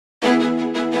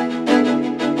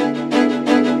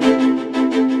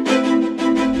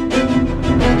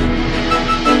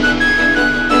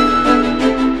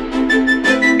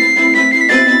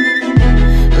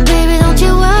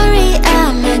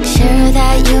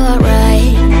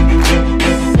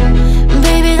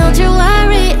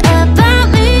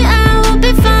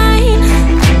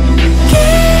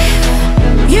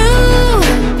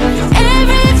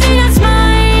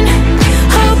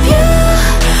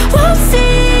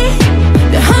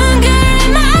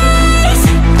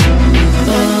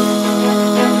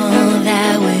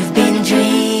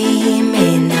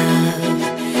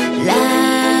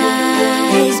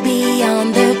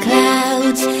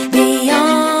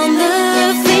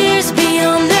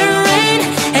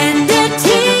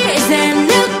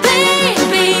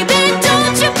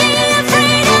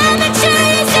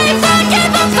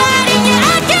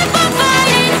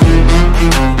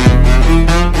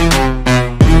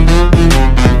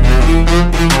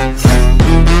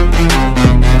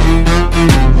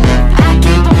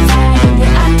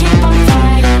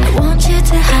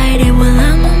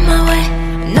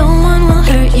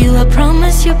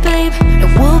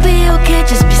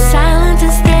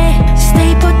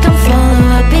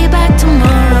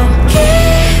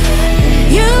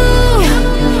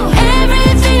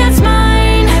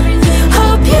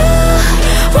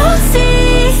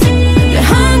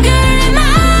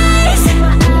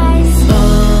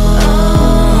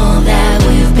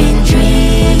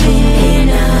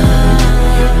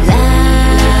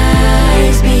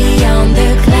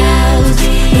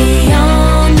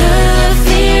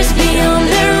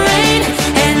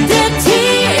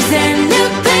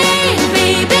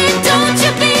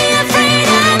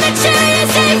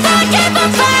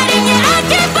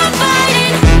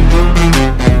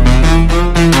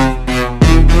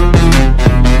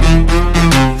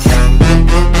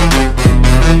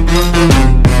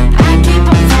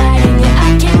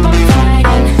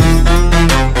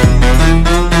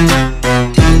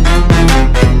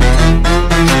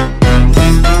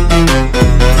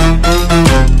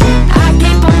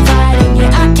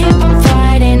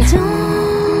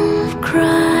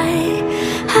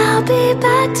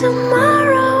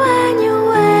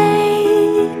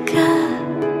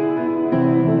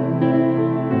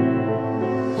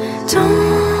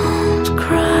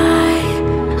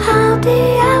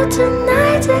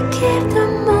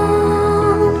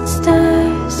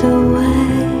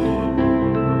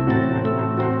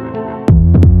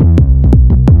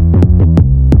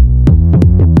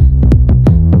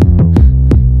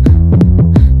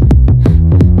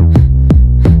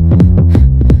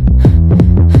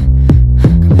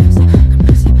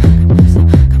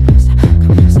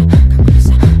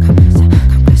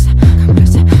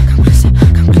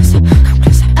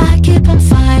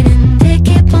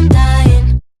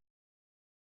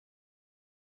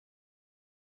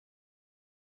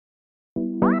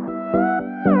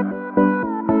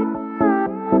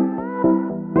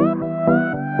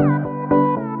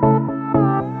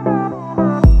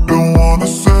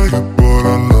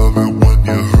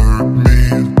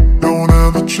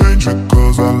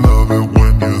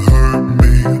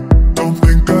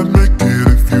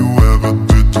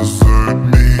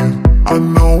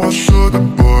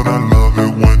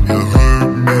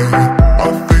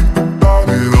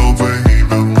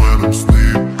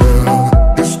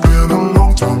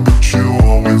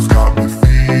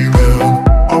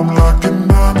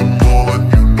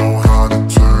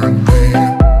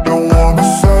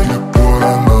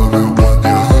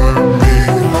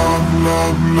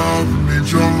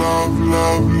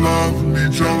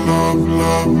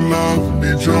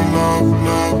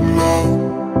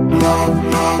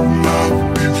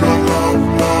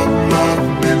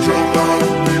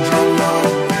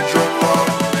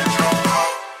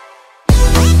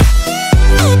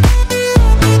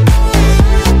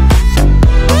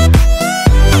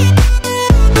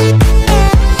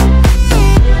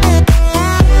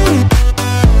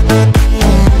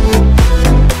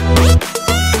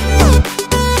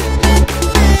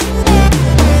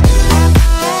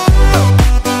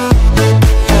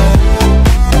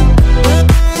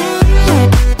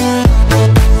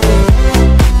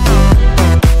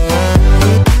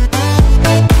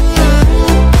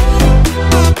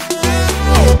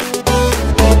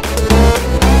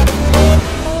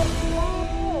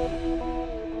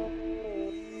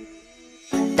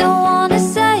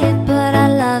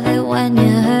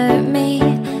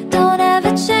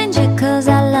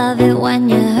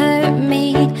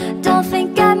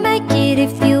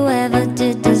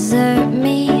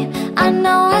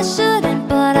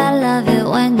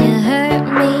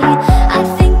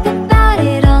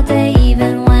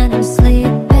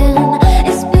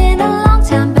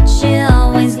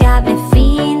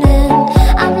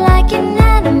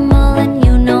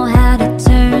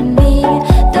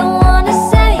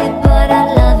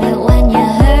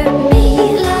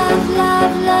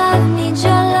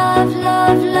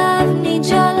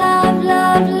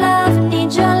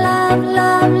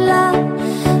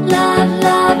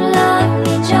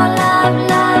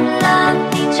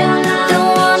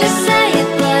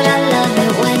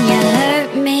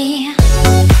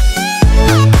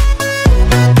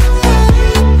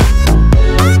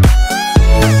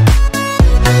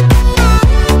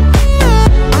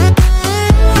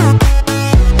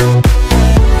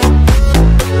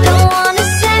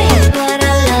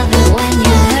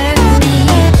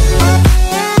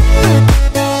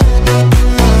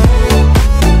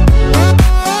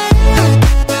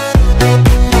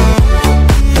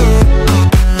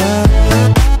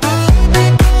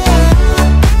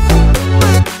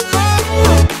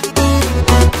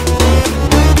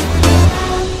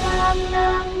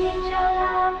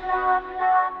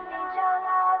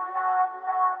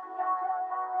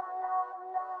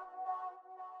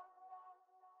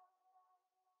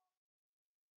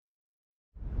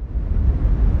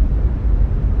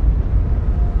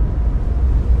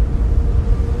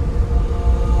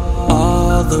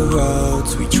the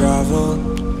roads we travel,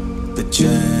 the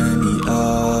journey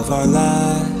of our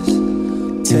lives.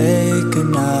 Take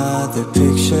another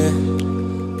picture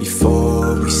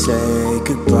before we say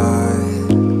goodbye.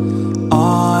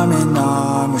 Arm in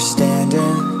arm we're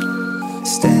standing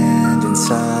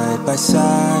side by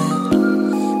side.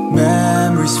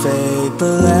 Memories fade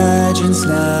but legends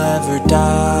never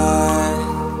die.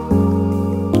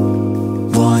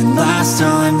 One last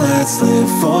time, let's live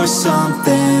for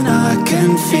something. I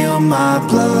can feel my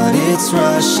blood, it's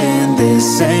rushing.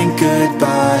 This ain't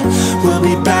goodbye, we'll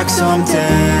be back someday.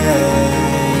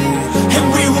 And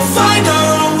we will find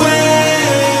our own way,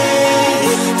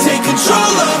 take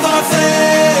control of our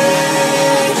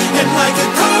fate. And like a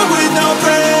car with no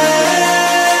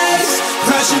brakes,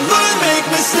 crash and learn, make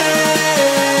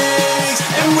mistakes.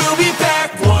 And we'll be back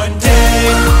one day.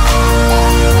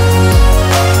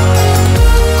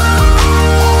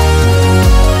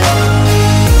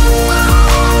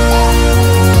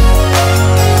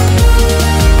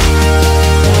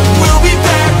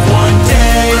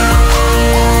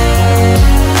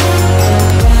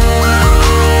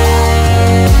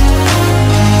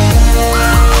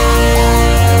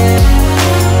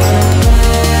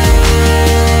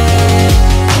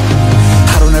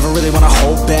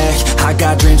 I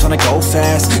got dreams, wanna go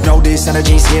fast. Know this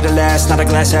energy's here to last. Not a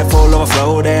glass half full,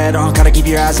 overflow that. Gotta keep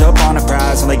your eyes up on the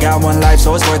prize. Only got one life,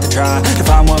 so it's worth a try. To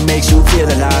find what makes you feel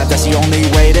alive, that's the only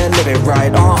way to live it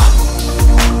right.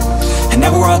 And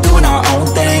now we're all doing our own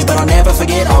thing, but I'll never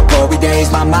forget our glory days.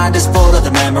 My mind is full of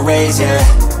the memories, yeah.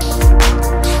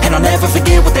 And I'll never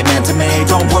forget what they meant to me.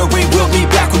 Don't worry, we'll be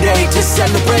back one day to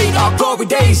celebrate our glory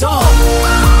days.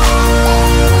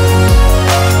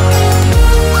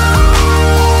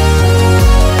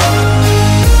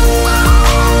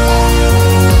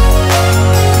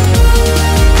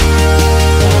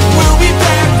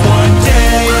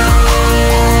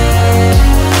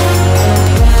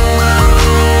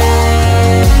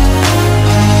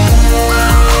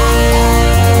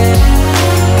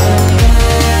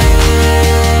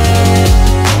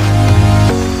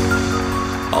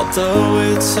 Although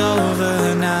it's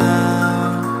over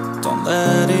now, don't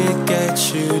let it get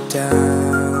you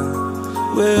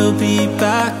down. We'll be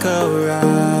back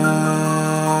around.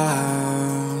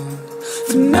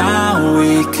 For now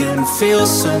we can feel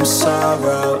some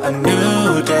sorrow. A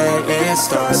new day, it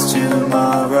starts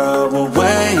tomorrow. We'll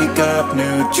wake up,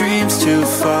 new dreams to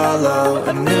follow.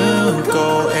 A new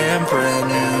goal and brand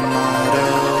new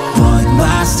motto. One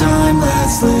last time,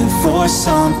 let's live for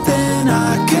something.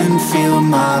 I can feel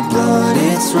my blood,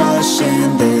 it's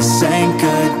rushing. This ain't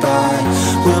goodbye,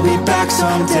 we'll be back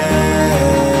someday.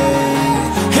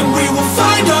 And we will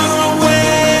find our own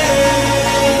way,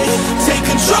 take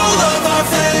control of our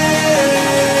fate.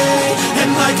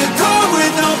 And like a car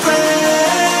with no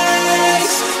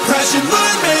brakes, crash and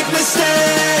learn, make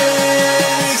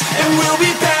mistakes. And we'll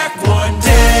be back one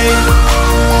day.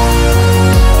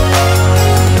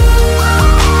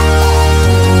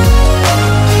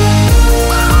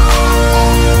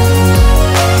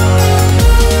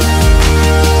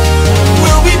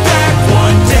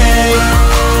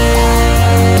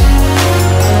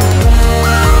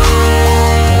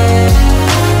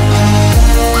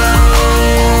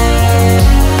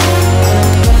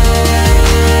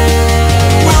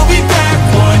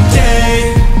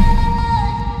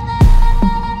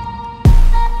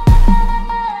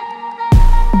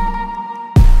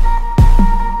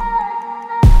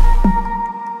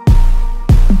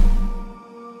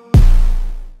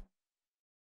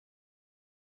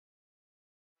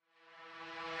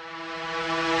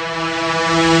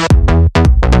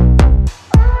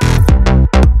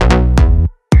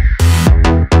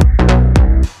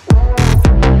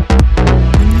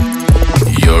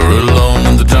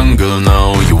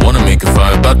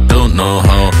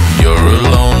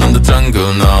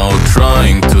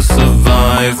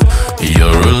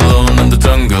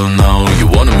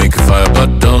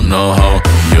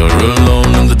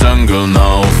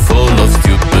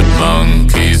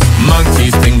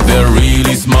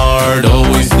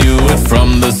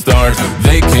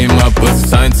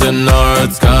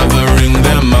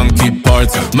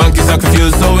 Monkeys are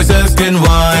confused, always asking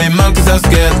why. Monkeys are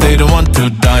scared, they don't want to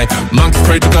die. Monkeys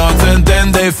pray to gods and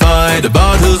then they fight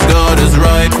about whose god is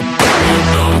right. You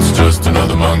know it's just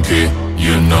another monkey.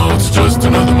 You know it's just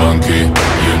another monkey.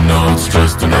 You know it's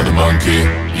just another monkey.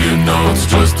 You know it's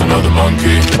just another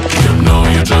monkey. You know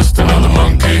you're just another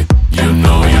monkey. You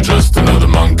know you're just another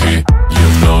monkey. You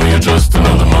know you're just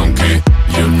another monkey.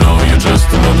 You know you're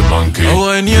just another monkey.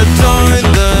 When you join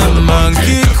the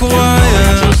monkey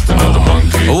choir, just another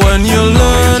monkey. when you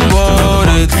learn what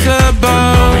it's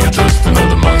about, you're just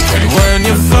another monkey. when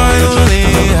you finally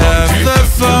have the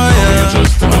fire,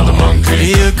 just another monkey.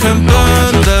 you can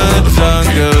burn the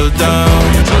jungle down.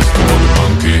 You're just another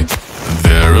monkey.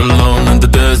 They're alone in the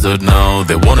desert now.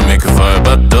 They wanna make a fire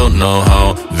but don't know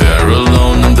how. They're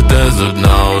alone in the desert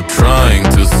now, trying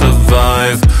to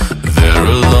survive. They're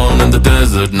alone in the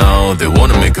desert now. They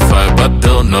wanna make a fire but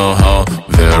don't know how.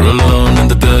 They're alone in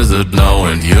the desert now,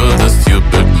 and you're the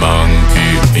stupid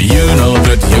monkey. You know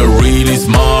that you're really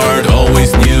smart,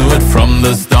 always knew it from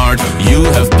the start. You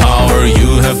have power, you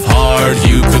have heart,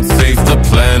 you could save the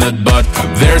planet, but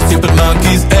there's stupid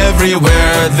monkeys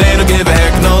everywhere. They don't give a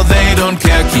heck, no they don't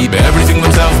care. Keep everything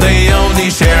themselves, they only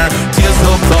share tears,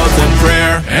 no thoughts and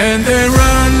prayer. And they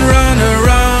run, run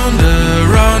around,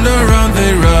 around, around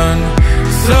they run,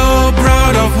 so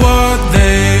proud of what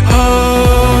they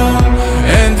own.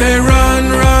 And they run,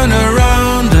 run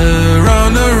around,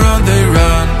 around, around they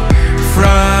run,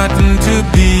 frightened to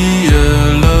be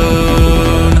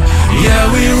alone. Yeah,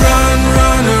 we run,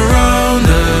 run around,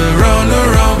 around,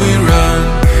 around we run,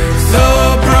 so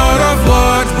proud of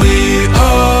what we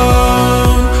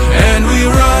own. And we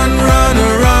run, run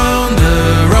around,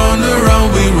 around, around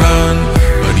we run,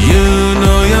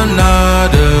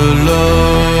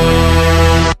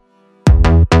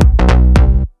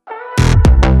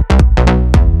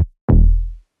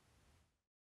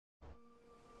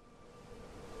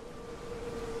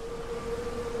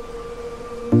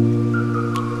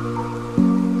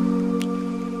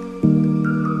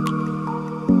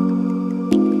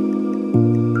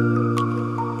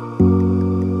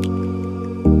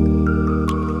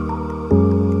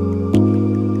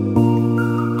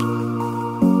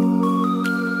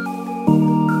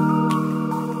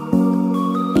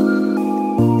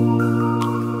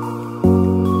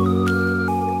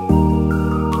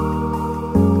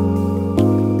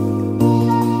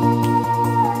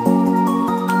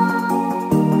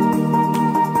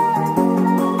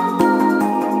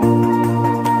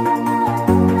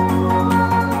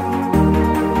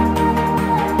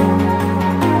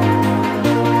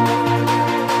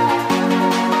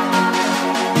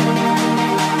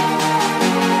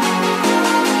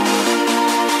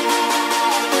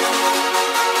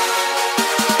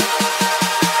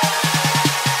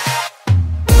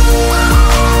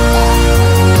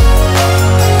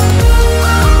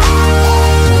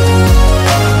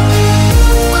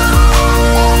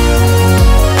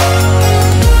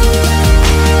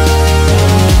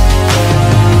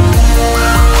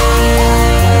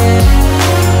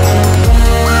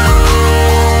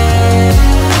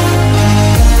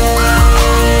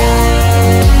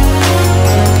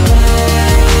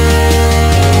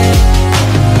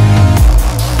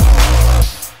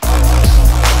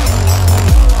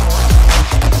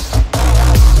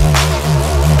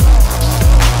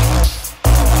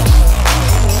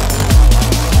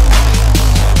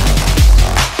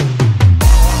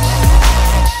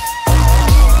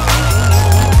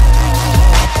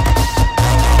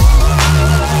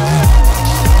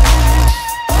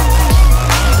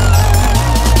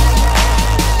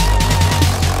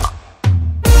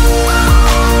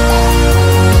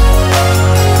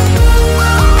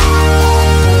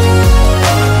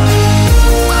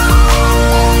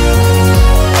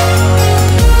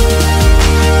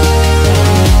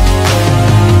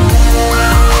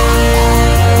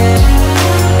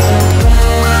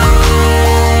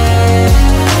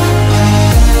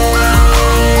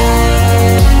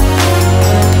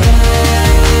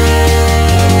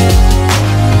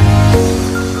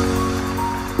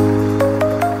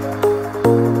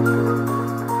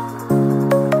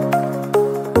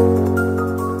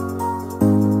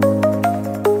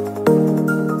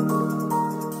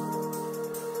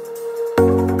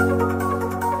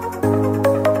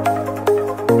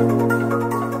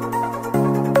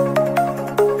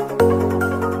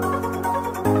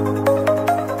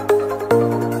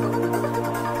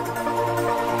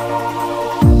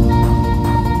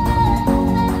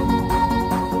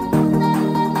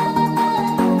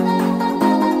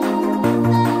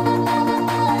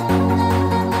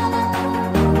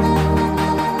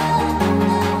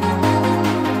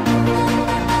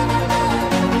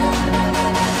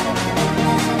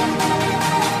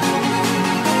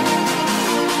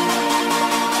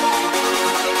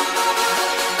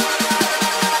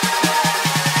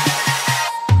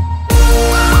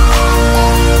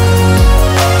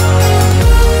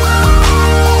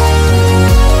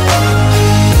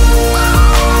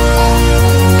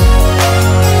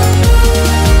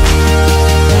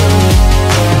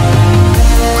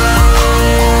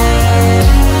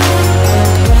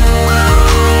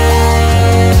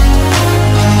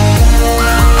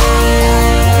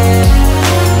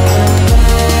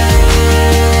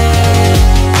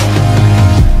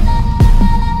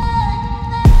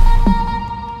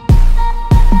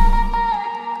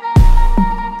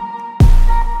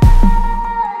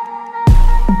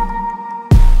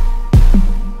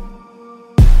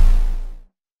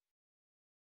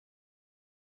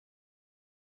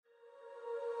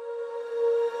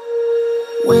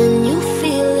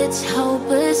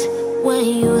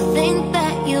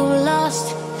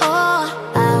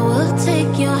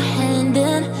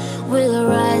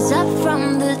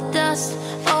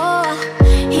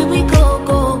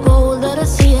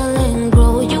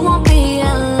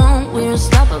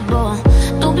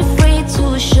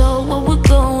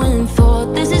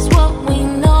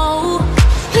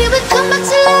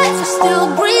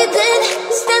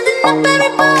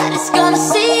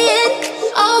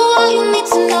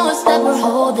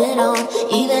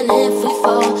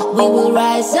 we will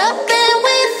rise up and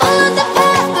we follow the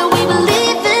path that we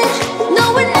believe in. No,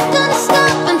 we're not gonna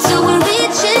stop until we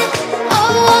reach it.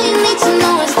 Oh, all you need to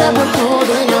know is that we're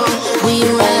holding on. We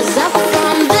rise up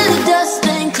from the dust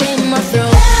and claim our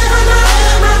throne.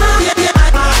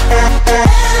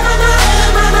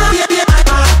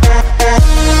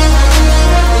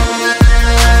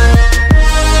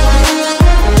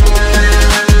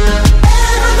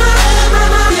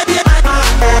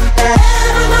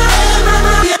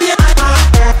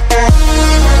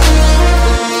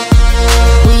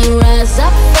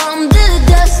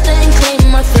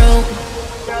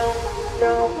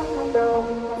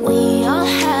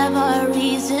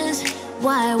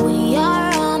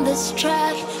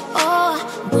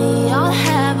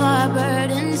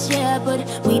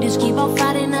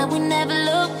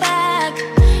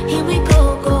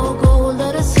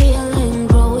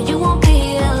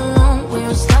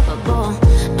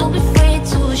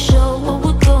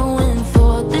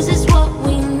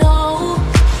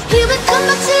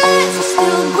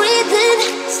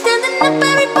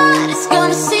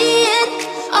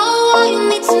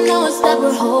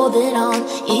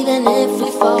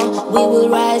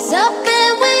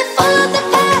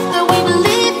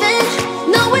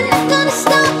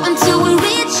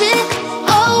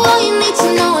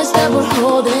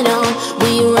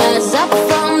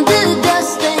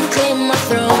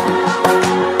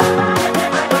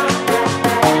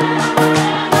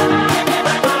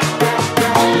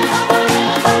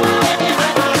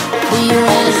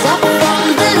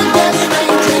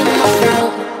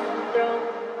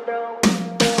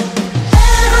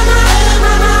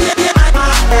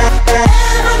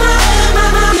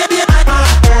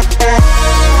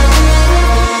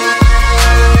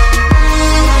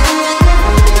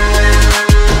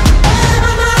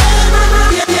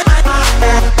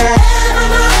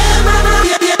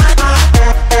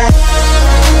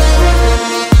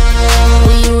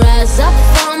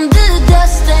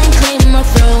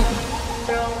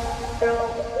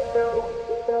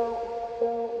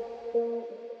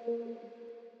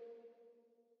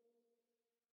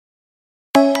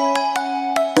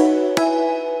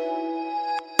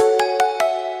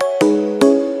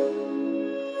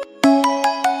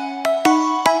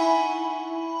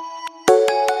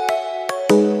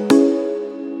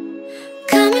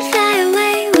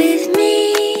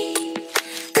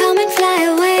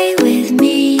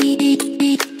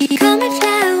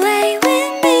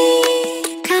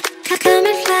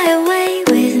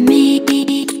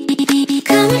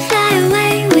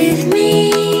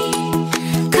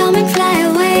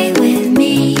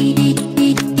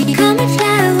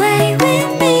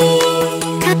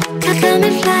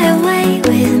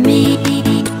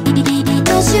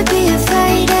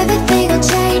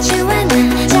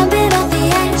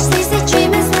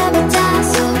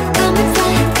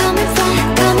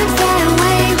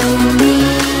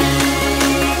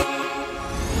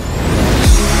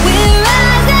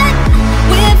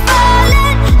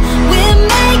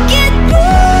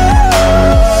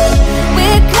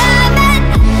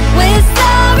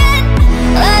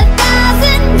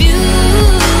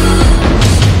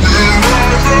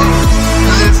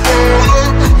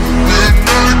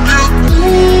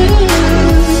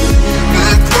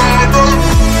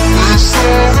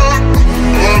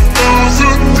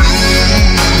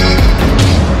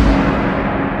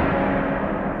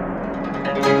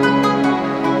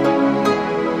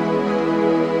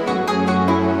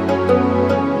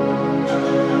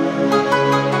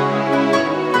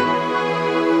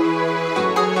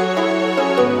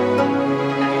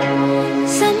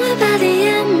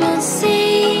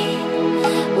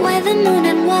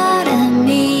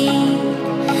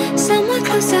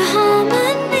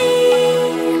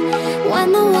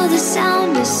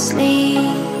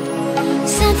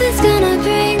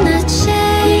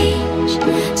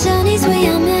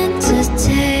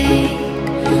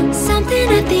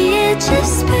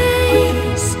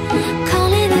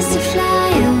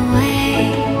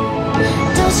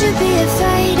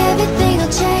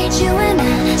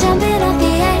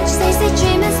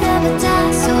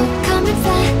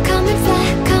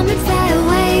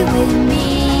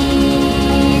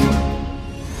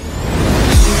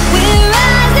 We're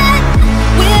rising,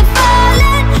 we're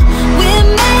falling, we'll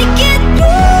make it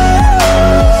through.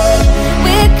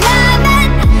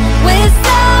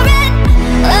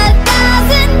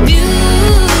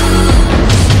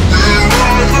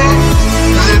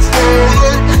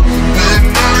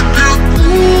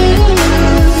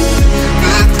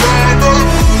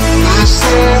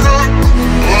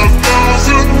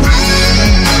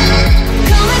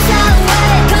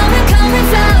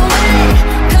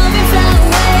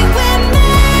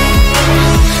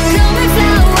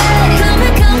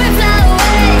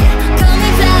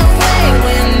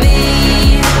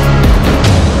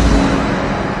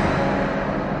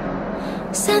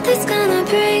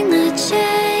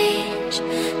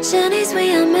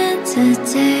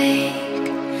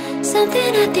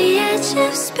 Standing at the edge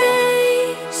of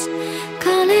space,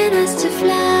 calling us to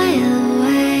fly away.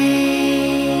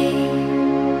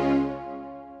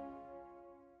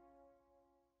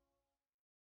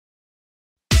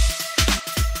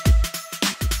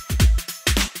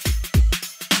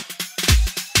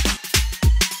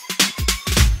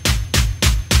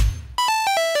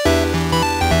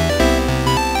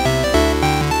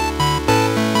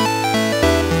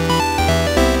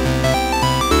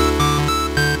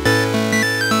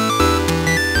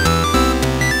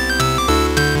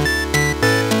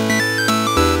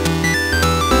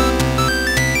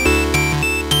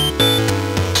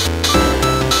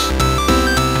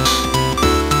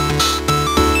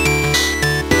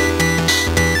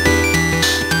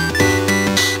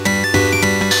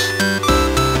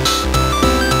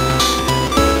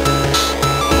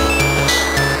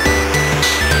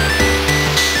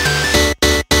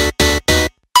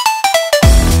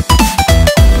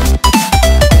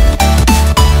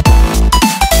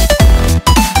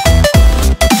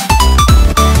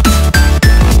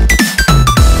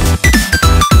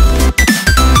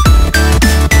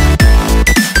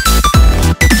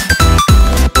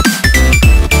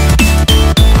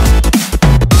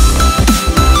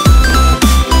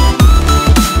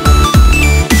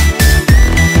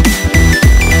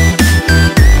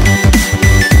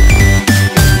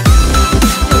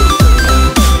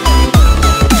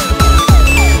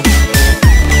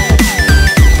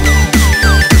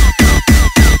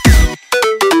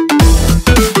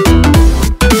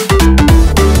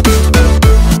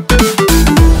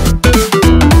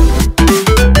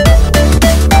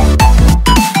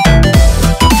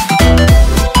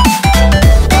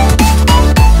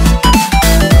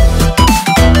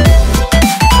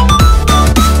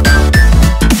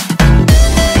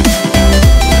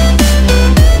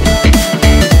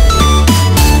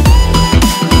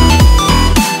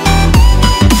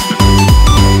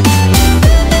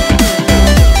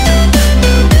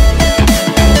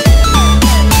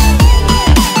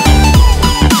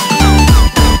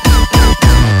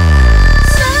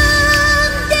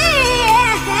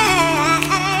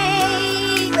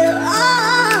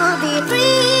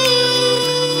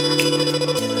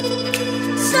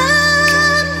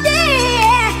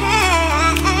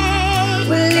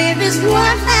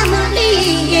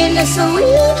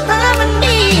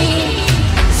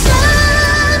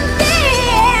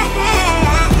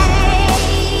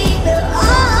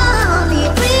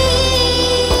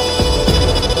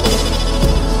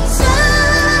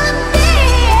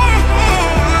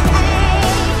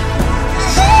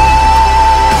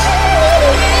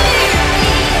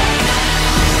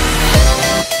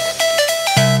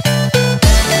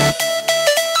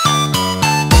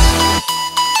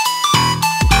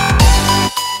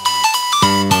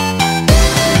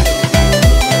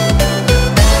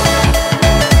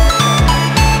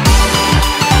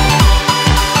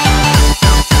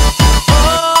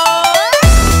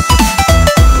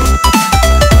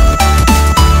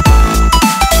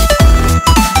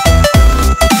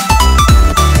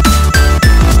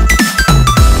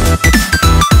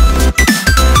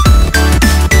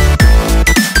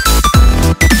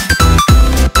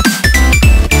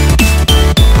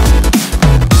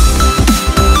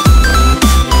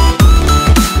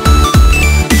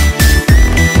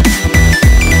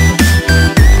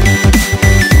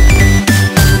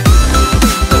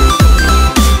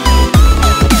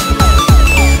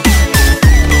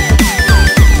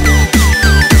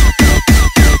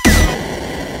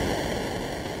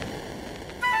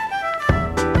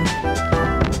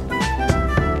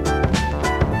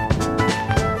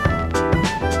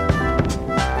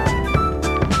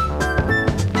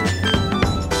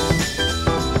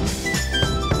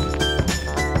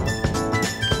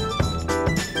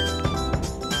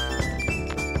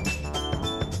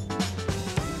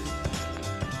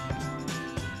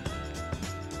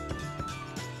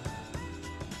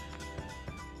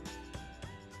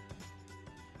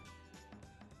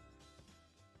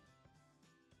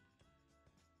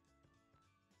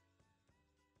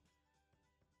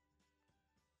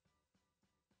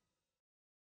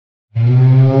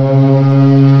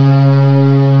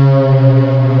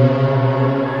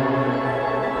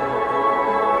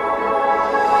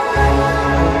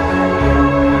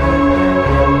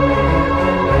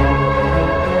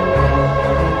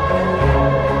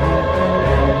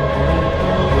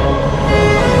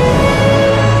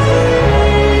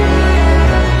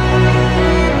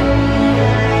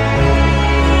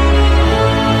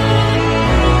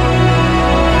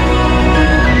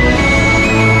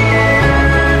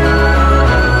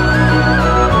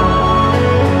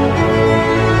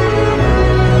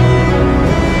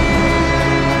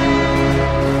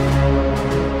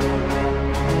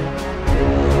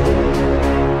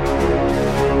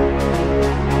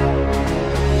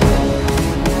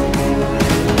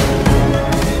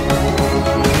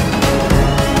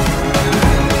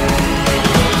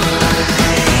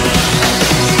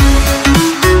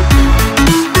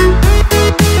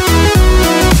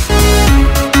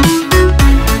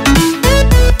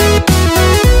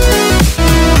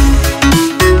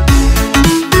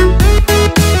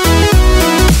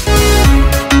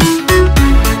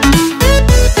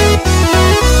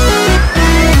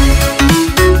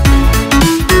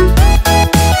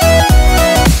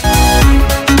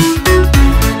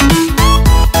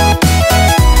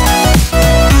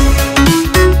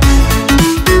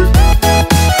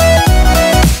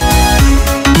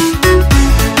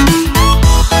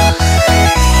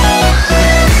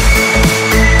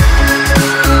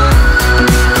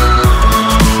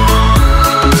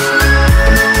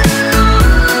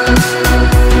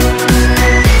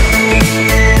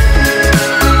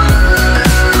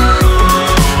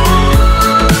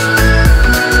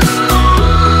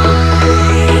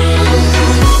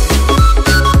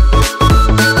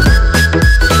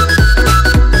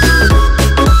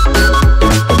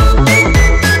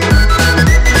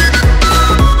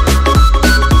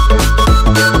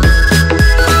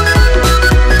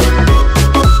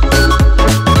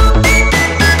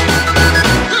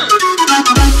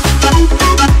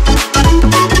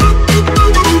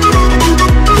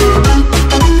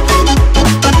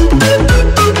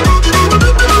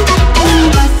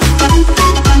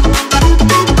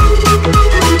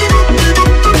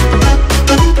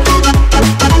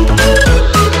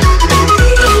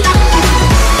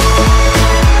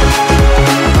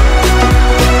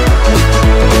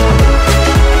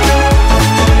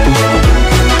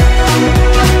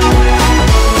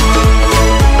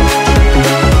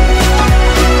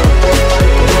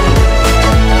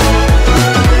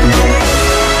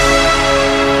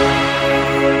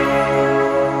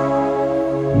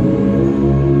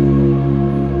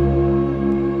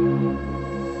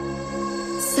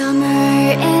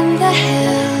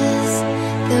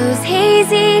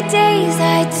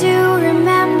 I do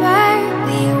remember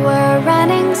we were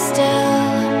running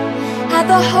still, had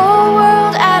the whole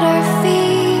world at our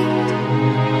feet,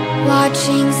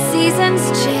 watching seasons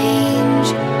change.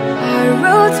 Our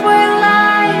roads were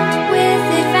lined with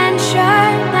adventure,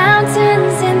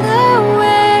 mountains in the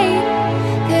way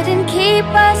couldn't keep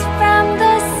us from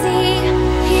the sea.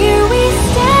 Here we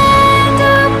stand,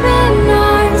 open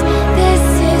arms. This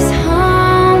is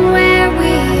home where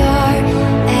we are,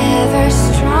 ever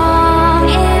strong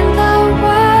in the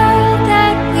world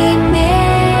that we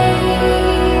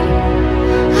made.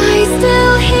 I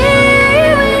still hear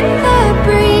you in the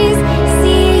breeze,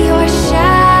 see your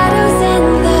shadows in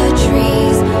the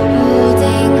trees. Hold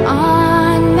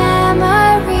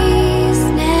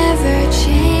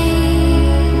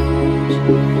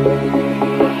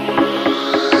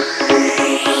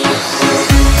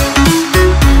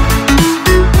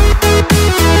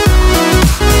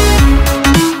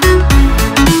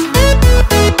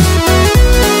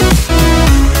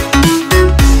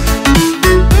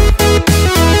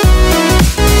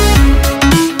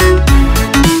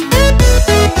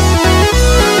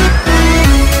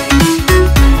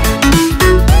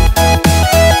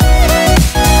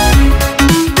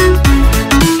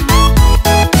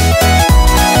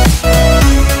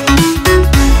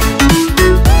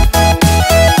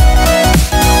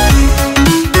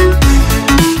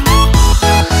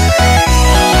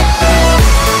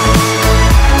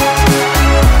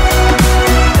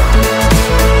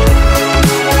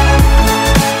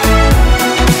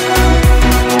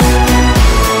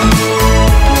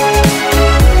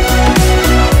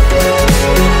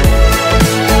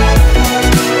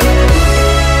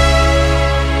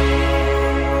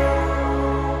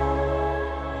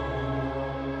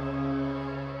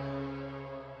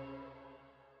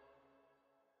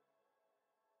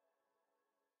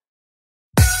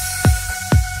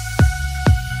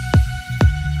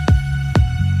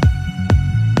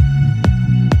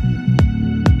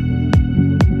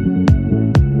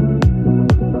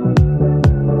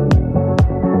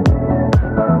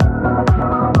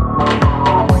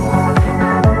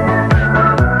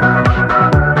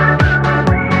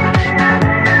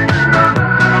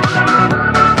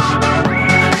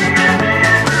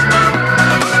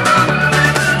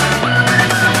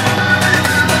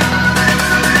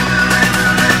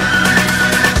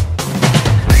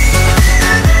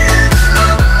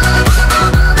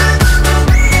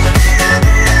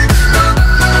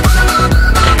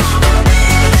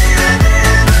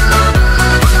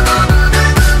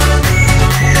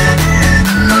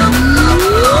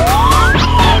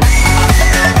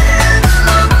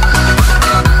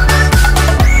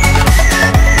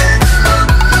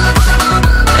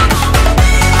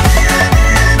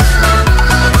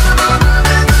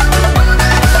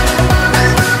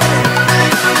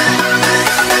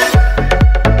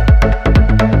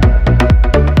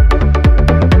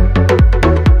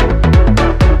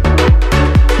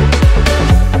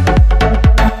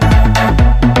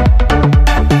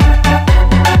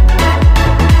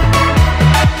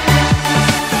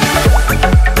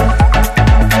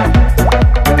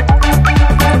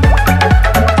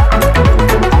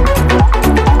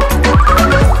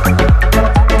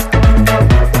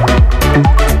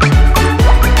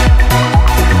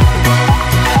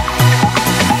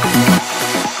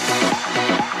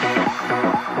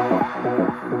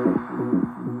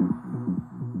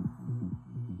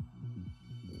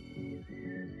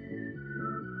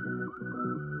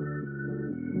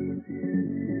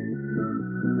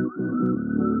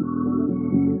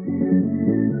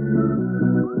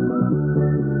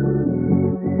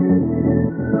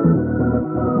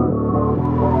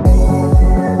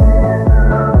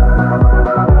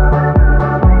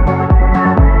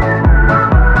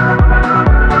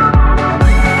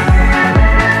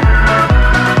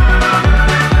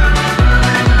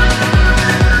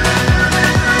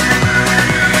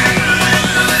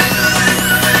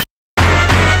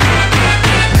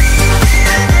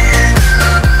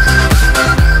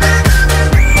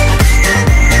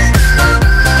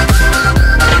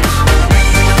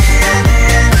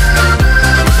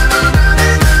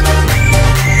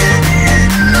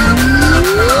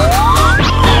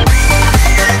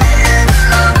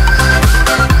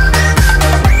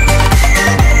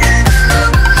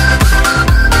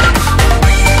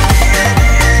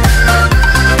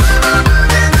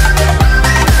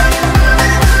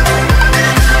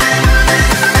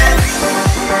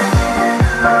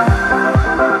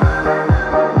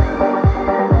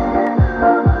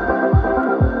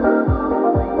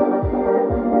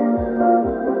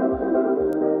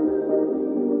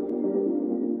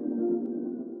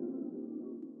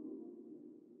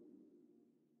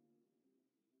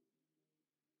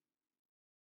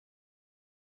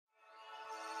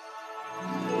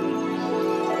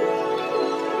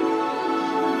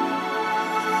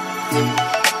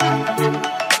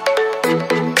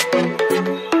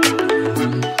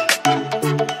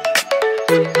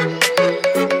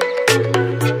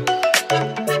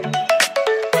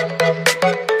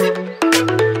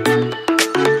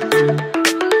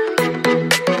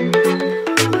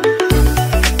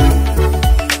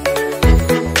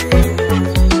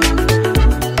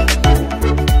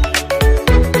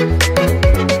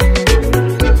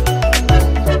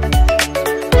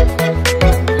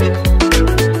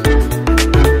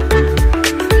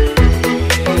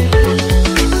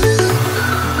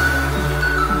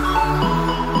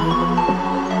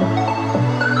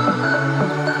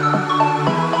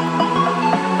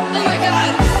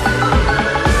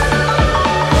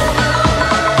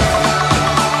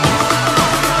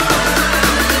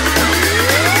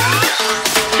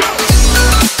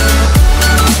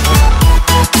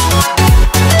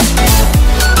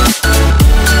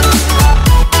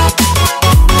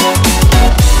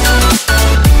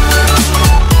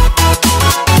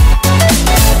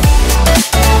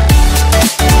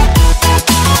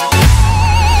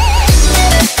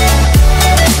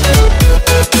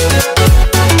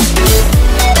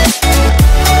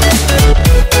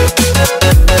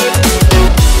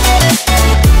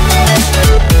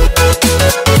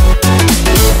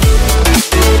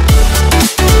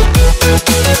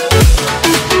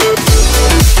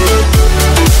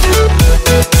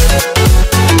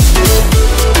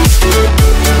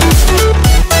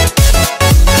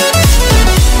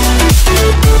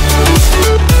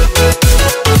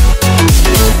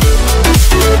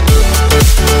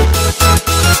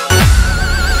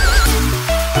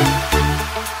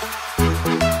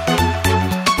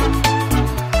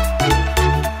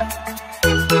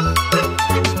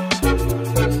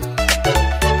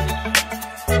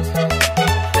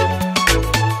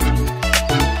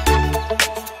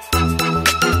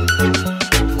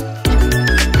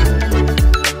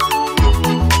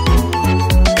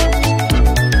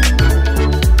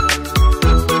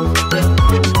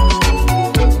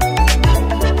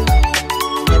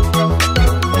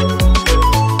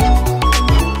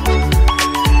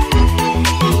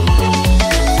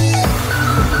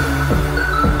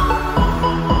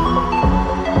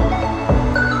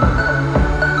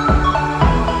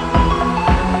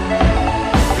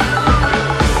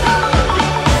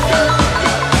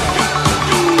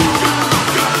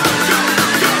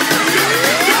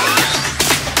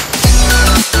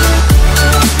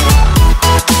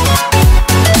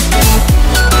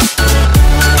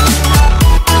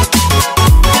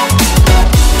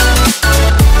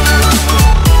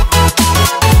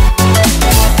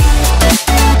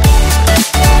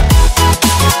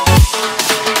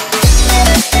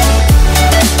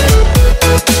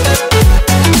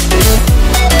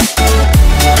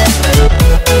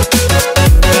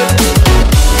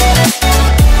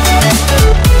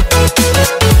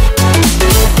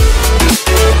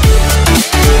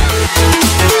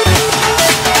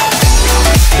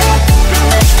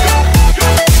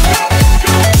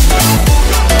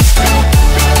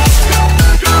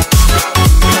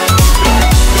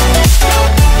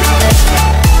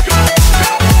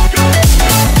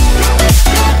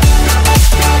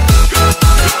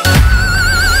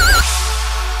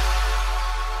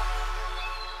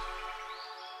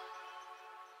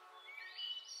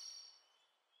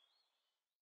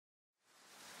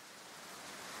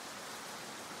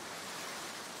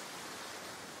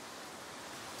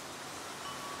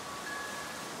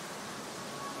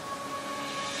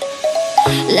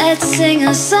Let's sing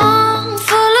a song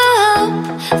full of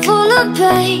hope, full of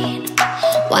pain.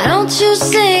 Why don't you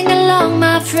sing along,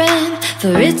 my friend?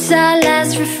 For it's our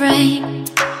last refrain.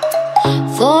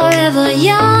 Forever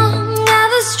young,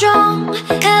 ever strong,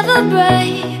 ever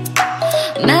brave.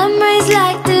 Memories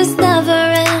like this never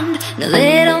end. No,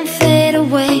 they don't fade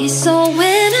away. So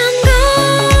when I'm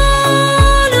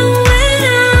gone, oh, when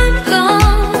I'm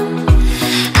gone,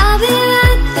 I'll be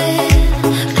right there,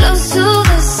 close to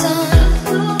the sun.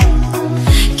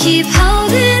 Keep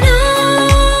holding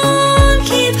on,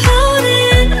 keep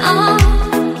holding on,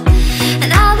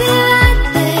 and I'll be right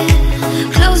there,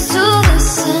 close to the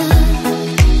sun,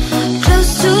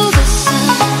 close to the sun.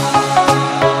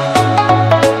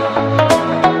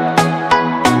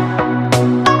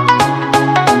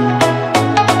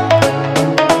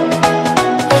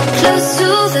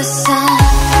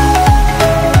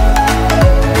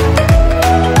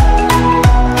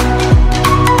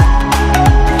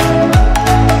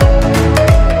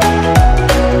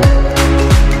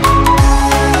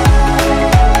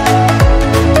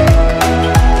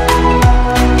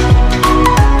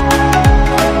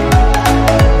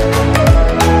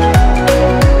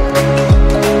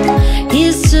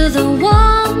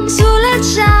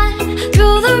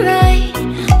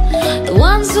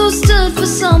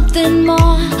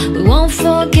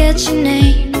 forget your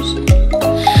names.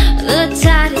 The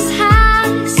tide is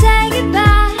high, say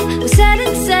goodbye, we're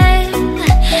setting sail.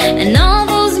 And all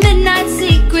those midnight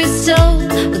secrets told,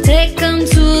 we'll take them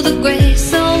to the grave.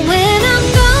 So when I'm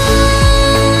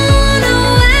gone, oh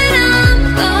when I'm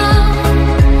gone,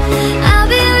 I'll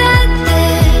be right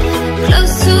there,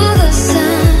 close to the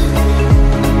sun.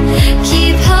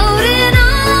 Keep holding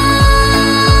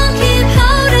on, keep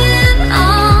holding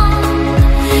on.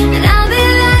 And I'll be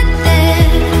right there,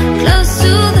 close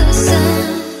to the sun,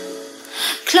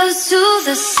 close to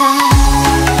the sun.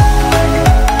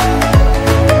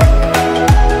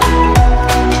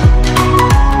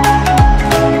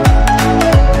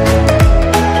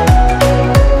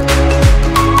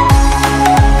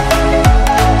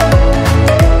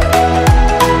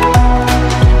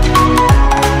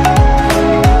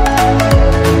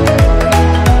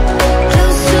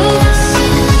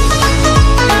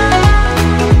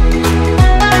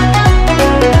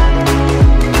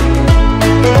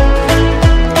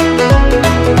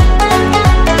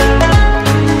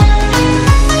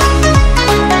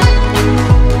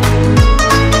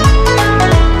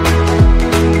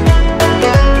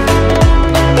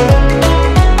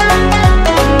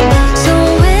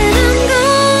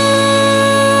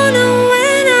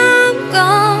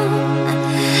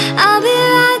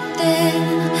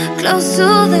 Close to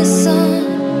the sun.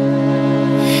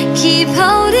 Keep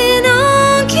holding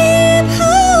on, keep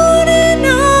holding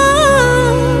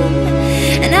on.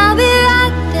 And I'll be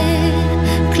right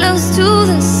there, close to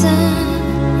the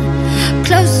sun,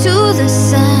 close to the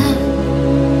sun.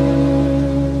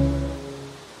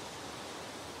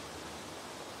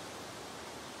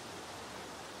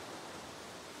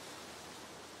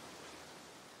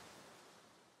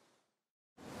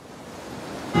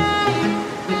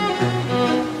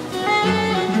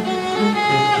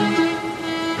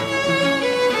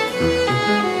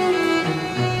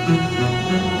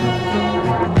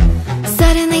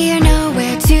 Suddenly you're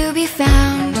nowhere to be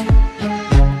found.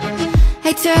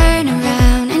 I turn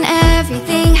around and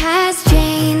everything has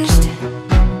changed.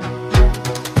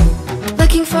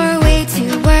 Looking for a way to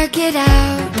work it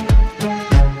out.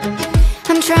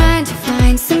 I'm trying to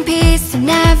find some peace to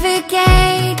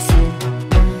navigate.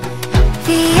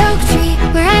 The oak tree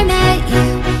where I met you,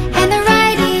 and the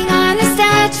writing on the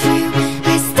statue.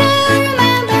 I still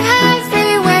remember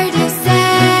every word you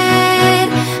said.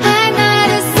 I'm not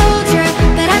a soldier,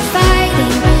 but I'm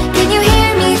fighting. Can you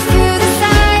hear me through the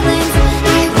silence?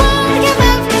 I won't give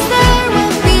up, 'cause there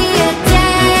will be a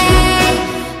day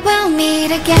we'll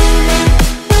meet again.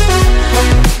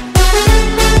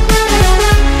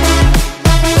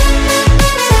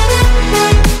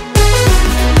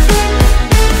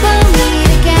 We'll meet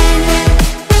again.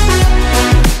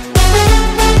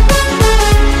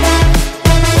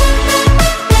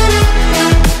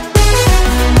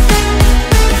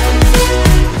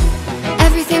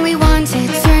 Everything we wanted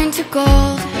turned to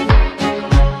gold.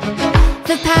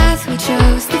 The path we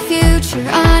chose, the future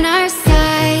on our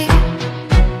side.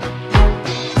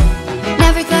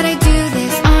 Never thought I'd do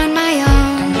this on my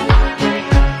own,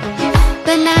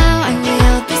 but now I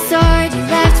wield the sword you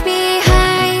left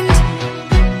behind.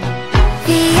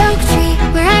 The oak tree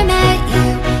where I met you,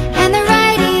 and the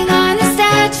writing on the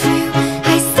statue.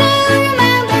 I still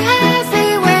remember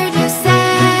every word you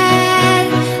said.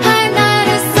 I'm not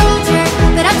a soldier,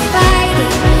 but I'm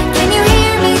fighting. Can you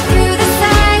hear me through the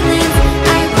silence?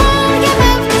 I won't give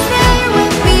up, 'cause there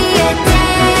will be a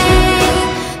day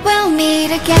we'll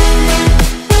meet again.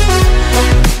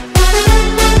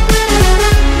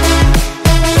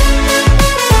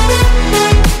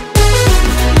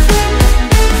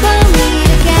 We'll meet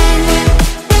again.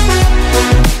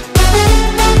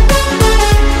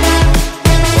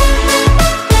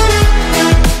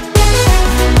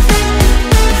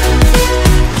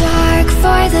 Dark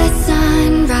for the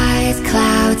sunrise,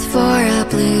 clouds for a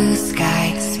blue sky,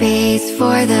 space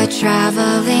for the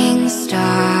traveling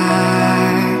star.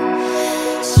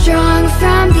 Strong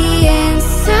from the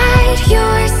inside,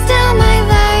 you're still my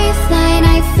lifeline.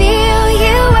 I feel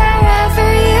you wherever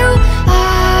you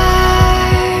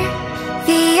are.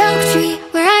 The oak tree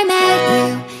where I met you,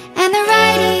 and the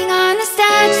writing on the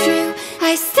statue.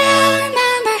 I still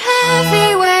remember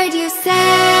every word you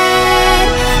said.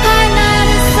 I'm not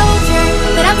a soldier,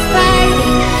 but I'm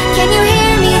fighting. Can you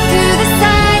hear me through the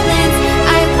silence?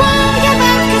 I won't give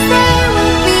up, 'cause there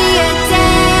will be a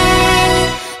day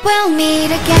we'll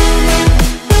meet again.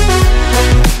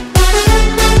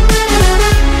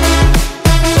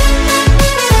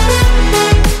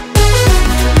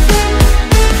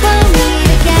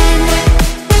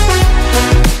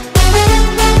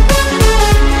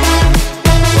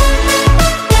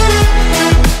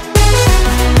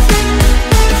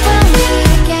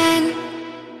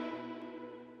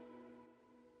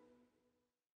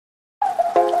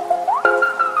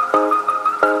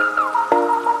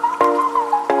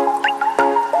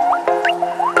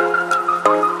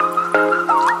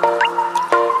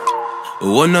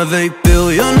 1 of 8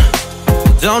 billion,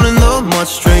 down in the mud,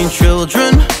 strange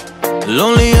children,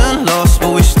 lonely and lost,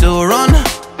 but we still run.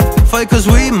 Fight cause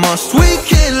we must, we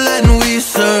kill and we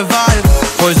survive.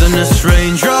 Poisonous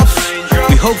raindrops,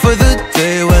 we hope for the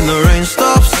day when the rain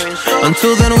stops.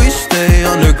 Until then we stay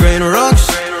under grain rocks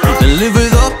and live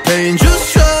with our pain,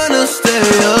 just trying to stay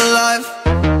alive.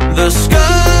 The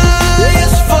sky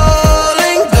is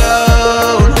falling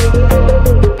down,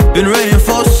 been raining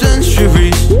for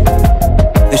centuries.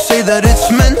 They say that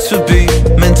it's meant to be,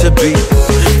 meant to be.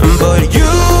 But you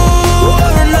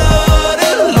are not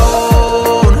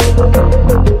alone,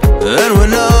 and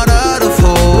we're not out of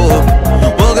hope.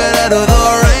 We'll get out of the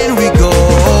rain we go.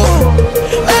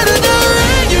 Out of the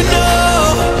rain, you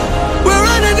know, we're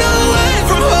running away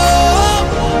from home.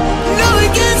 No, we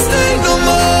can't stay no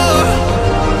more.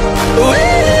 We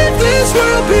leave this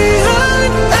world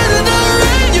behind. Out of the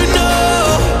rain, you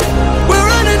know, we're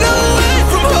running away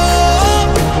from home.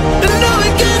 And no, we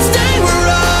can't stay, we're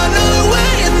on our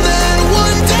way. And then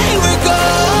one day we're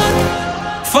gone,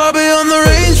 far beyond the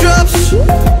raindrops,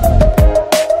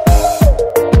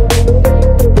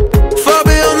 far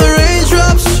beyond the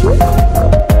raindrops.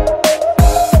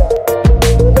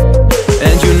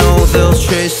 And you know they'll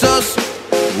chase us,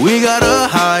 we gotta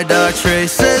hide our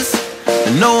traces.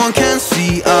 And no one can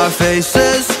see our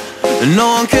faces, and no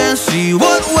one can see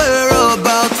what we're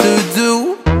about to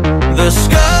do. The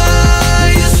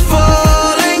sky is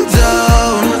falling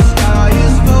down,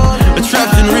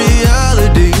 trapped in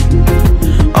reality,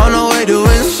 on our way to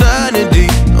insanity,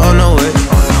 on our way.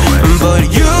 But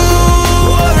you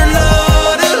are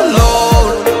not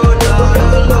alone,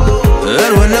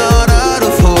 and we're not out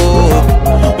of hope.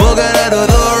 We'll get out of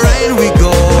the rain we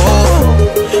go.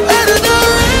 Out of the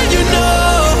rain, you know,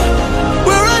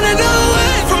 we're running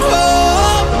away from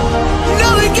home. No,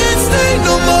 we can't stay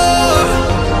no more.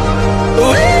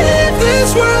 We leave this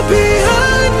world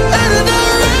behind. Out of the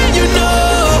rain, you know,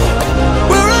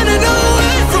 we're running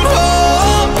away from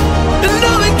home. And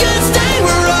no, we can't stay,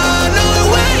 we're on our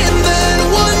way. And then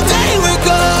one day we're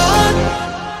gone,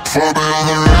 far beyond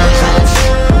the raindrops.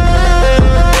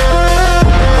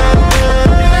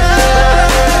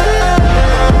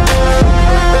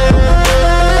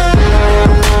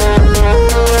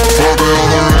 Far beyond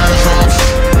the raindrops. Far beyond the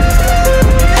raindrops.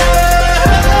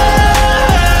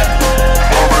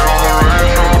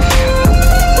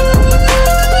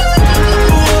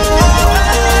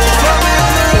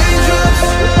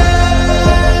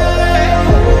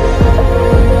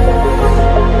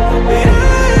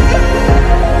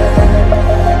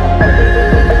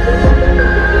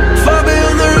 Far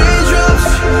beyond the raindrops.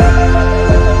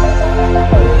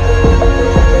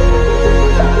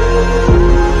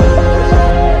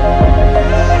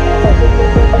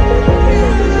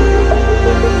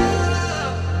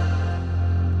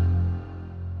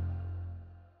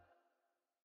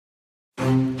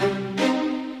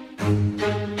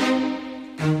 Far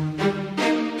beyond the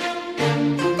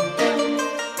raindrops.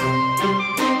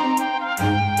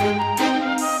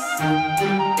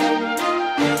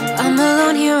 I'm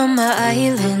alone here on my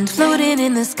island, floating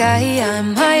in the sky.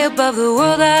 I'm high above the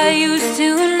world I used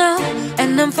to know,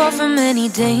 and I'm far from any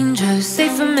danger,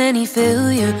 safe from any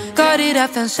failure. Guarded, I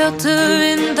found shelter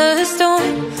in the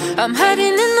storm. I'm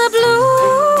hiding in the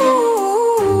blue,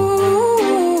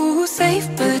 safe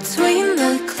between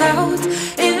the clouds.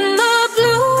 In the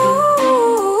blue,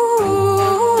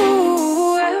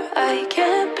 where I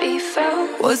can't be found.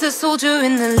 Was a soldier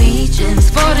in the legions,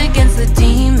 fought against the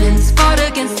demons, fought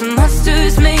against the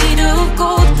monsters made of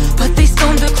gold. But they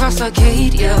stormed across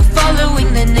Arcadia,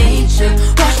 following the nature,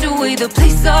 washed away the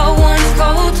place I once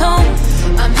called home.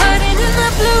 I'm hiding in the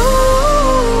blue,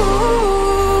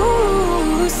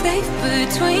 safe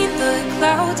between the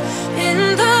clouds. In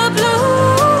the blue,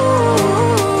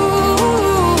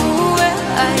 where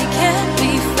I can't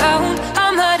be found.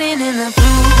 I'm hiding in the blue.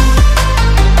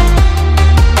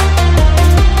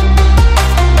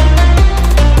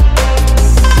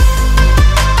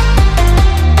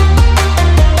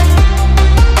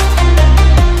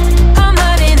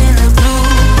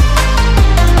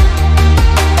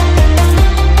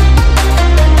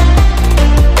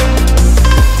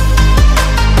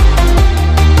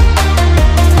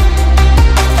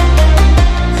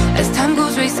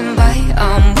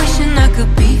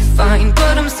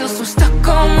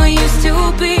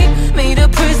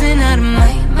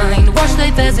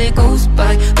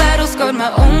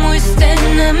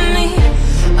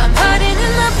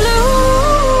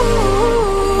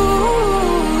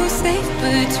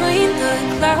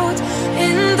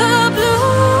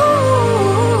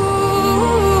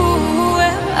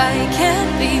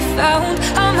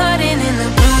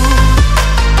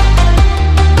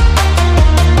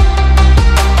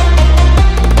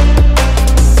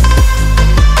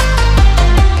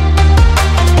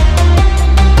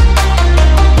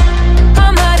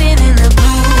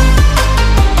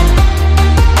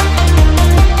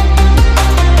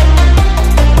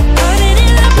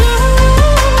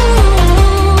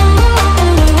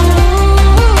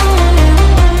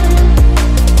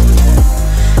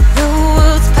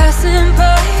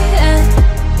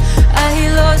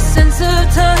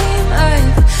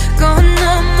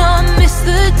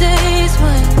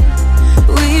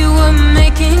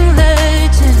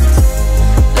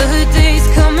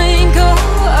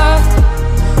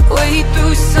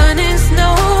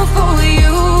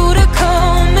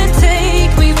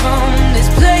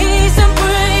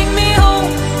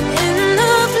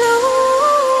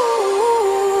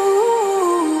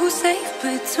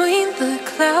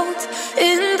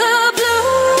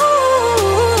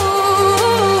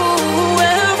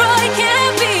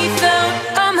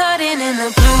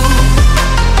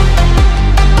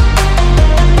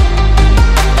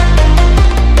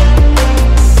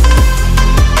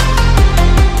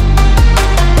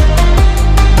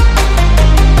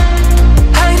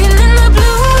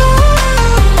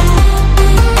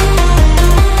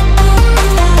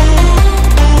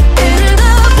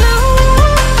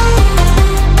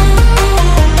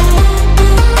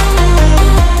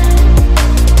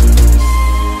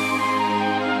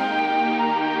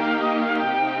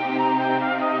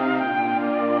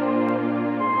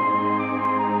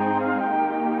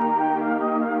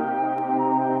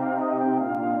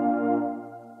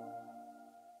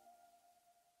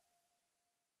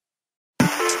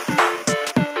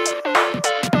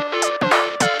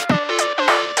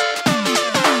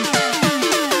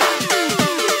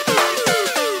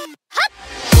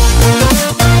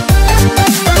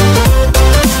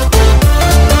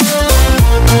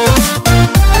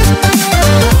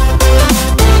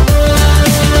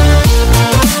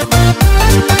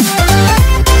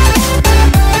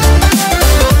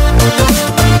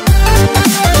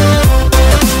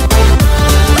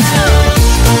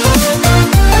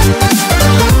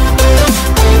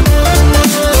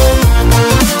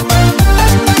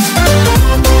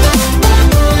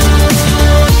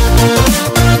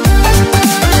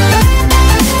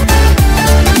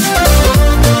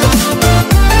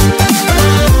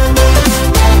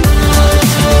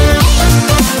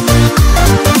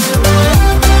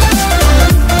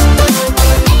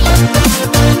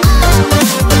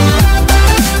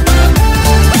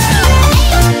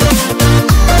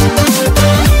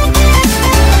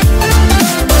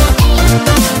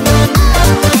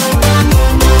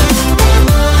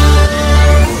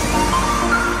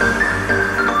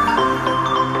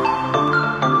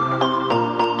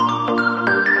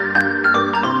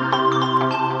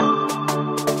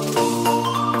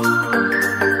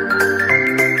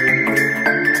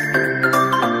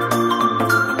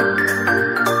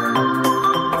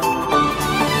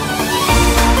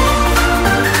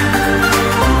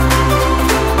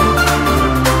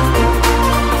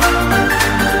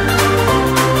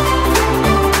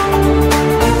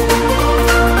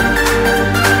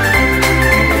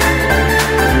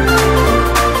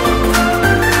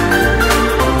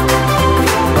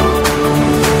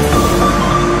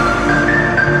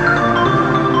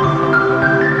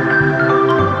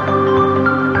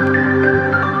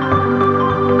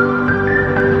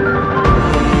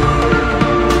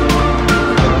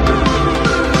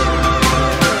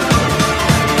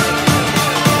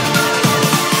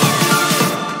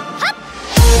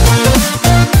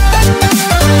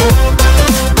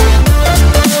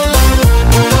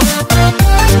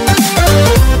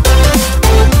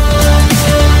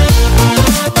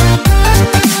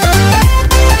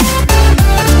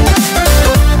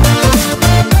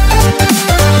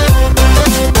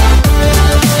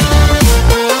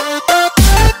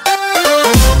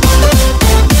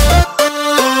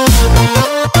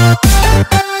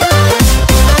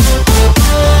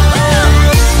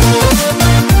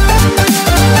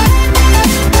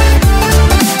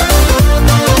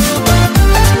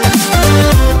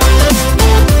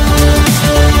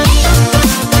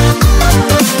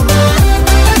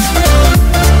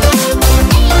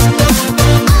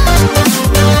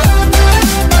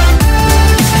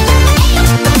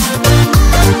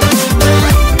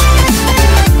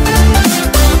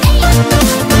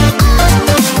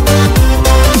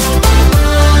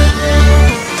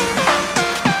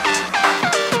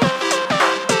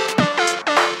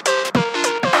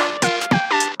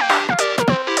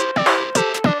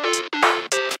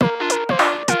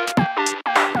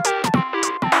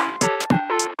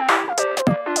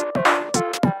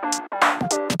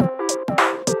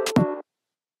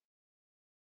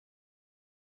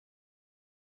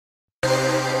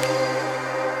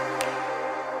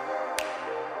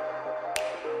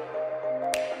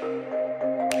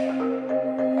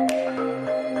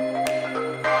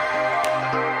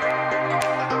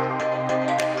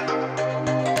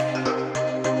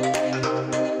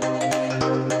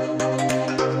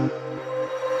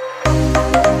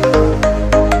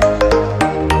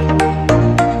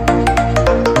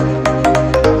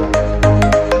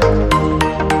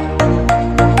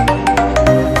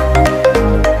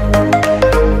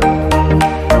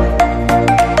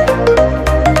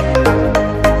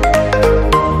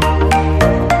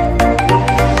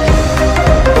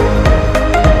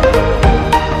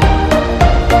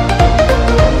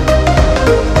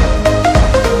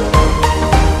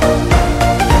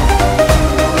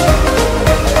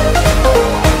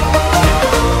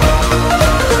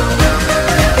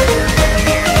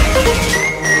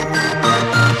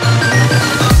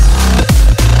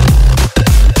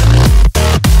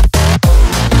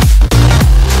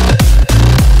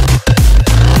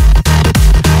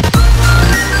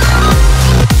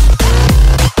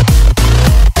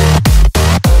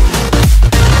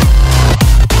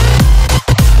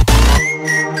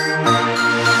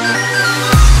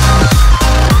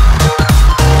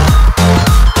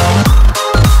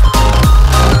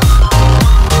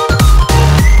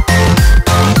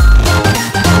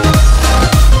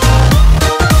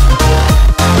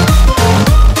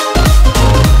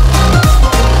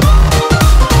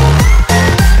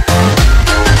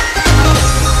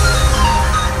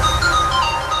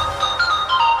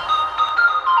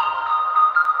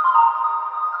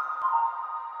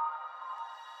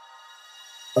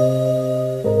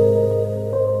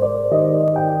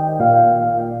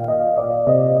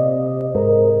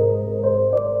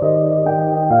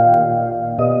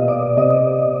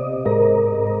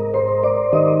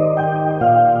 Never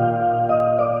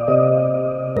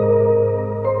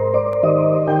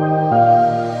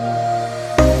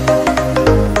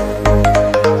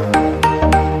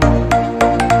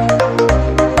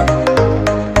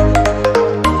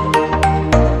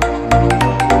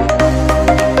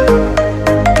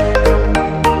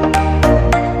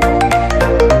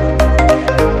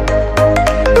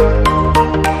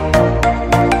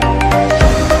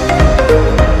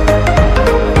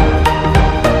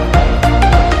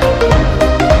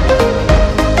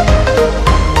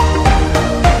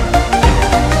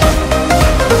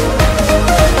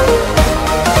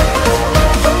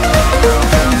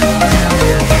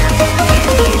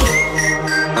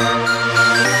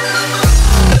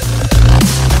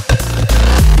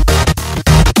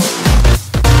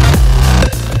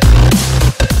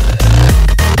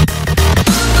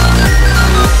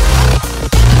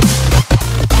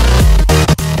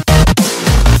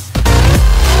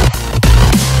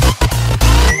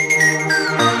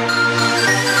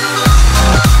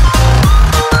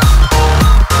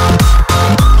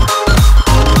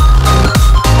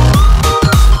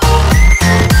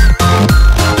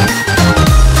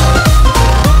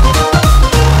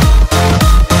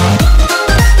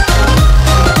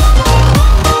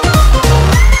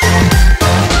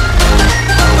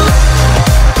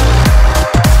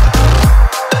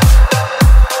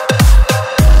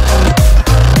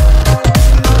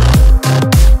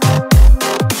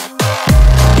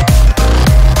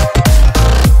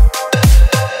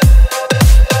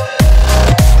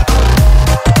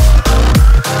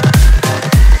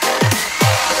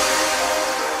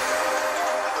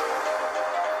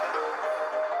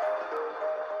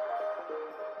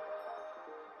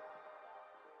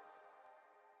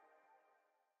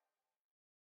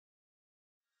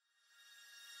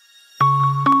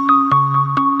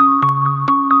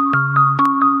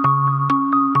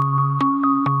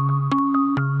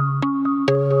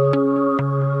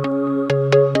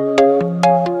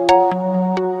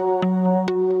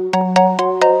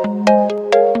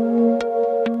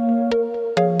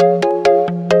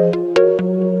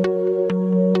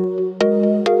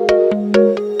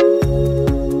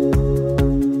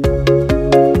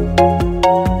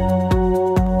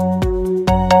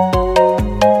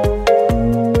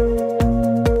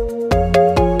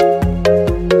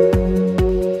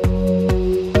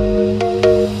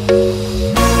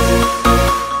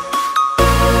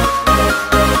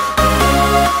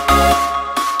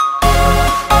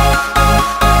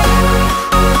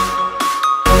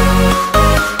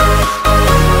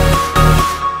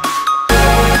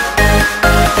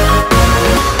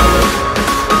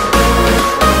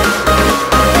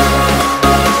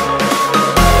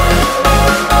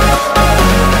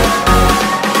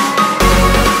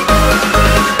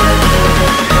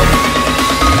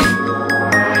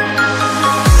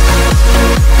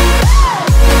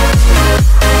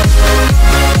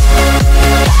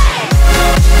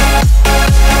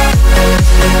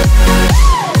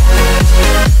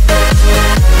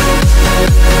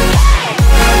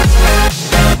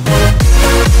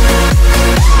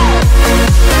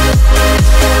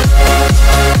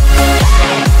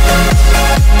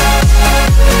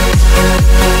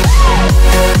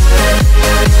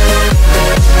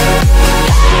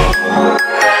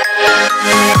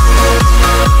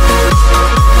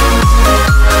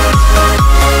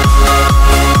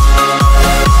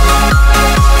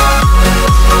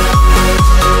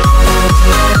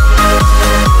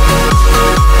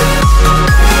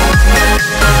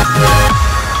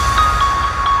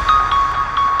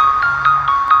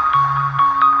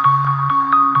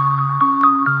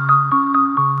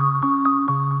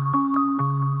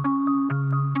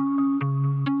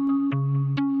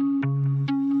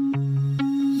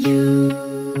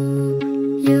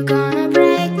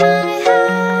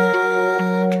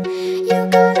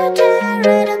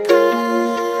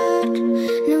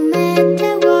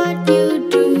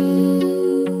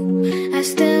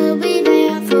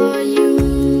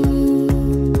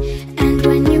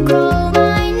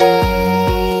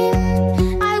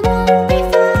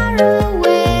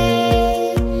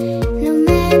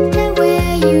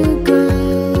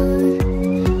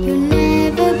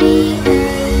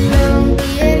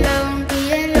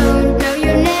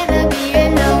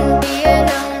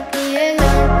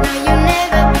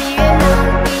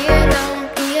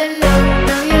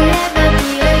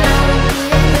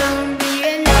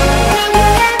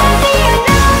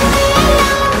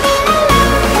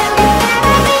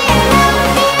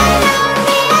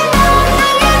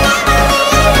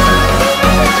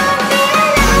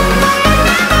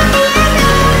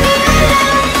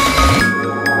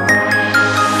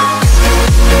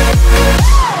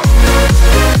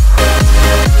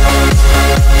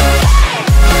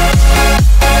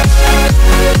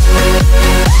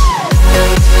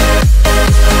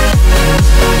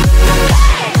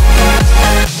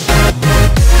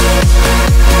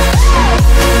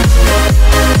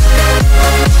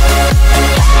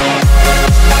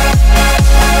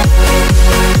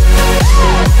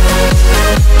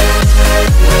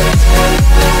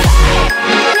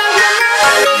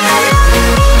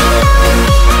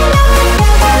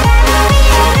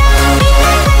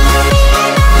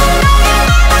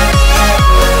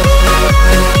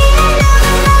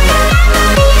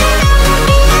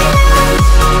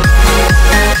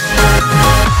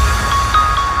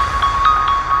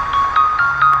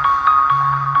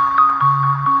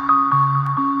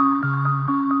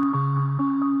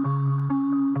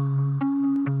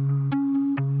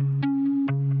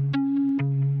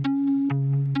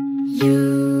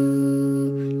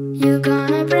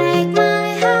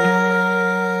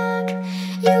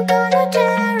you're gonna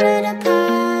tear it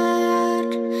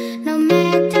apart. No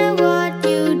matter what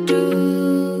you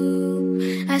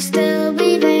do, I'll still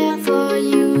be there for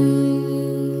you.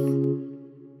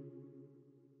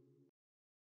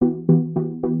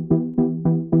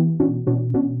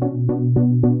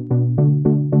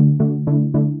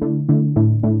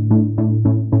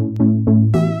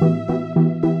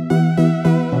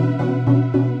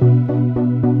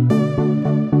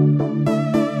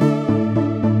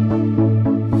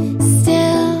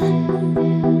 Still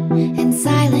and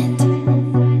silent,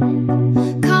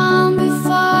 calm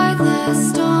before the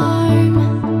storm.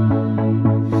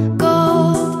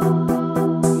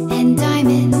 Gold and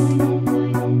diamond,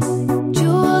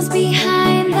 jewels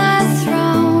behind the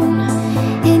throne.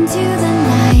 Into the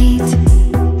night,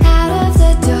 out of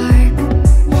the dark,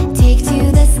 take to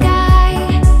the sky,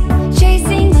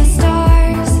 chasing the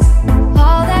stars.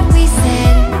 All that we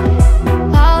said,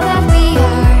 all that we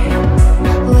are,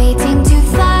 waiting to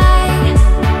fly.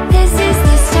 This is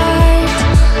the start.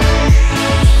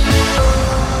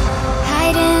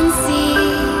 Hide and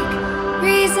seek,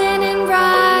 reason and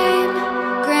rhyme,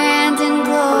 grand and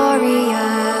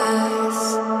glorious.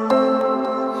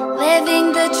 Living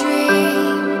the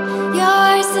dream,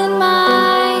 yours and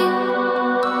mine,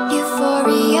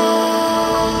 euphoria.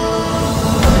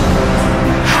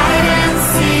 Hide and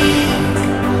seek,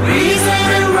 reason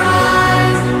and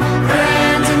rhyme,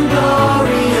 grand and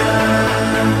glorious.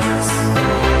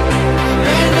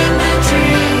 Living the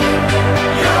dream,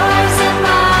 yours and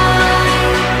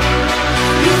mine,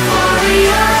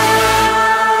 euphoria.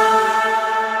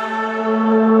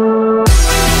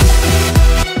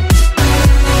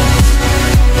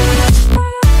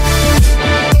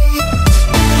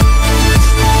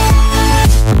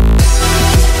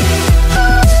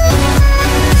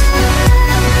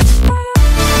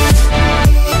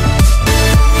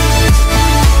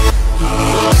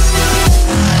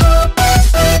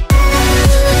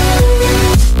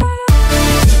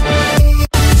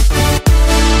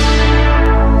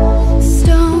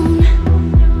 Stone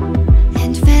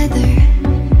and feather,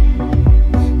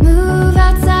 move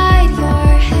outside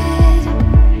your head.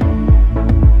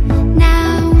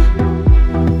 Now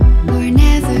or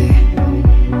never,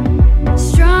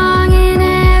 strong in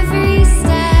every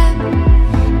step.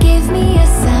 Give me a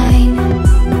sign,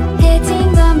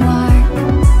 hitting the mark.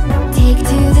 Take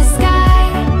to the sky,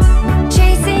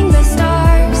 chasing the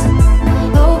stars.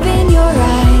 Open your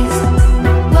eyes,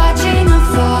 watching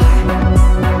afar,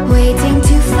 waiting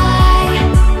to fly.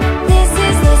 This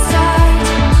is the start.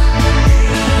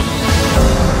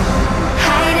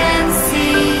 Hide and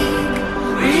seek,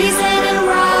 reason and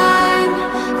rhyme,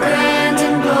 grand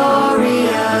and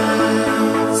glorious.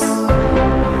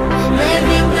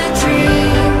 Living the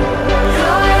dream,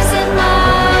 yours and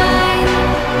mine,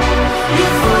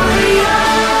 euphoria.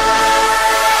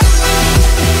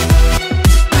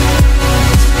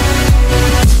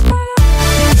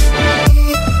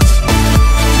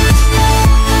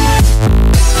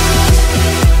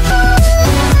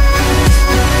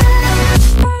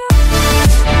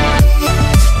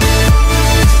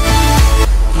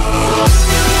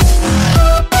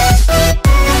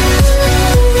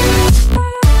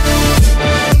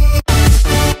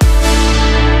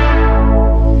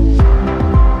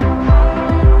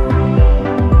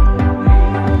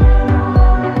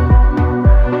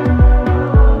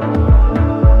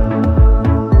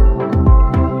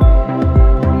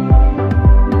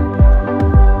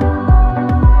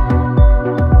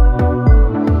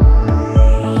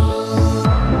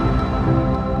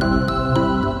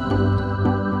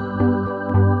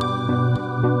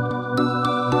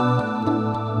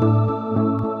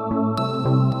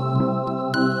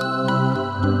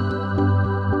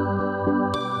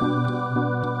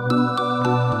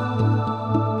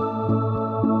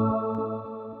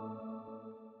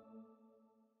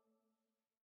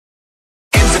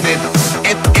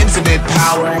 Infinite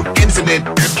power, infinite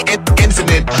power,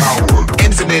 infinite power,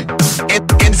 infinite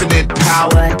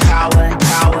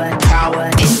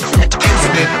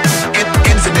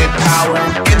power,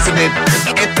 infinite power,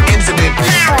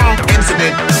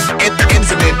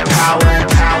 infinite power.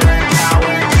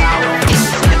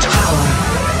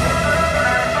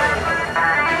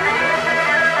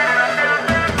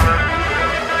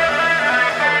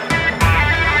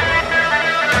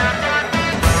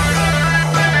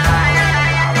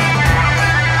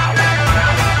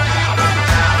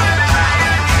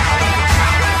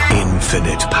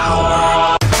 Infinite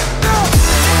power.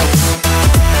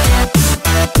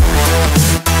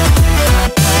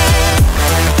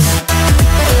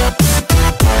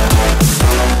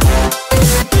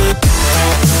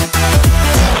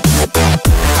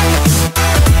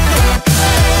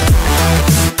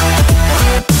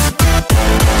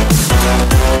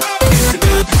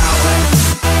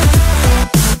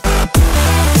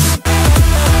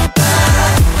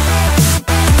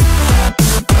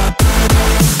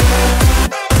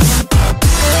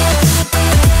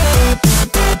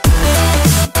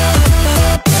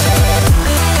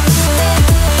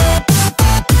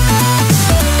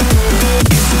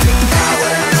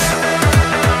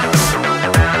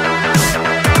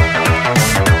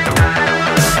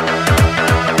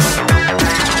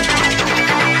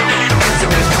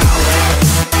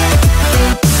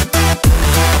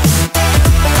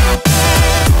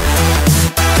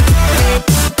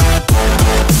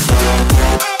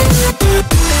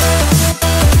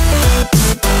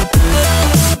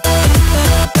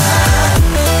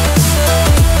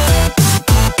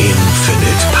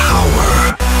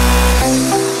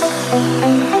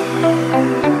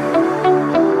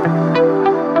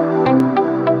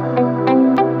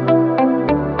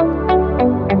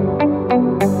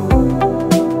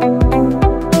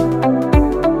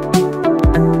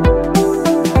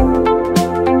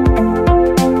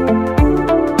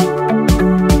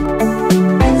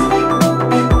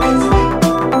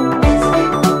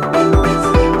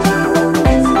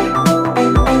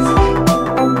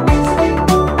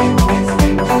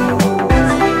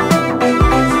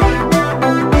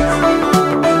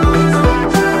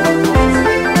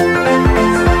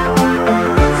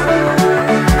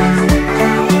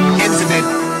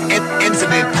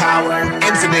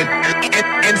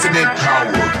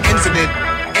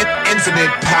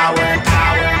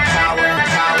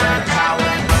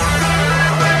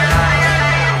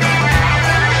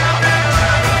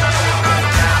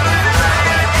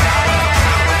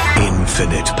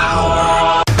 infinite